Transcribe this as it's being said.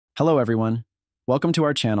Hello everyone, welcome to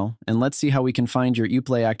our channel, and let's see how we can find your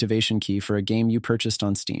Uplay activation key for a game you purchased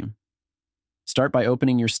on Steam. Start by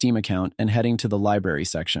opening your Steam account and heading to the library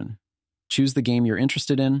section. Choose the game you're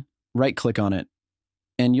interested in, right-click on it,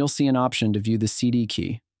 and you'll see an option to view the CD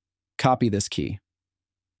key. Copy this key.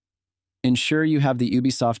 Ensure you have the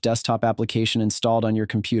Ubisoft desktop application installed on your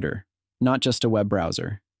computer, not just a web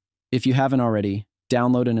browser. If you haven't already,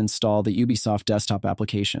 download and install the Ubisoft desktop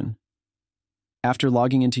application. After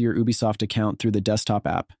logging into your Ubisoft account through the desktop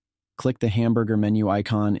app, click the hamburger menu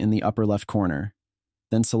icon in the upper left corner,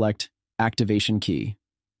 then select Activation Key.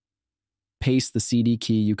 Paste the CD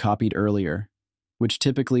key you copied earlier, which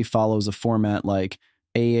typically follows a format like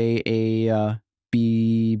AAA,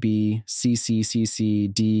 BB,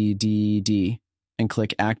 CCCC, DDD, and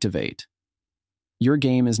click Activate. Your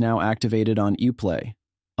game is now activated on Uplay,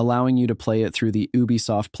 allowing you to play it through the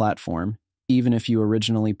Ubisoft platform, even if you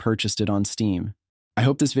originally purchased it on Steam. I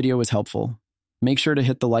hope this video was helpful. Make sure to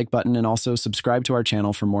hit the like button and also subscribe to our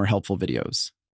channel for more helpful videos.